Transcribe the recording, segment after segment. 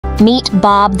Meet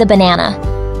Bob the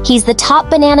banana. He's the top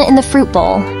banana in the fruit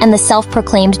bowl and the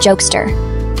self-proclaimed jokester.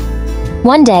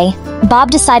 One day,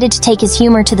 Bob decided to take his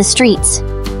humor to the streets.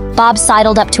 Bob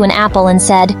sidled up to an apple and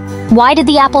said, "Why did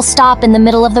the apple stop in the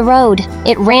middle of the road?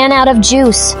 It ran out of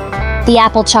juice." The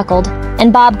apple chuckled,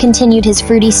 and Bob continued his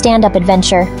fruity stand-up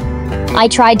adventure. I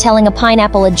tried telling a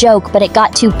pineapple a joke, but it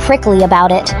got too prickly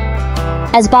about it.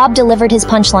 As Bob delivered his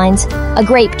punchlines, a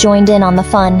grape joined in on the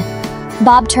fun.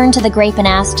 Bob turned to the grape and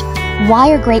asked, "Why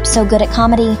are grapes so good at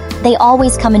comedy? They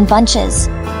always come in bunches."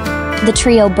 The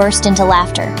trio burst into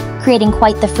laughter, creating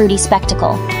quite the fruity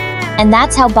spectacle. And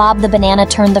that's how Bob the banana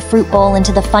turned the fruit bowl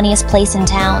into the funniest place in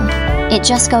town. It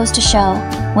just goes to show,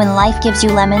 when life gives you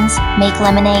lemons, make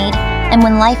lemonade, and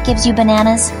when life gives you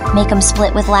bananas, make them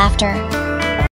split with laughter.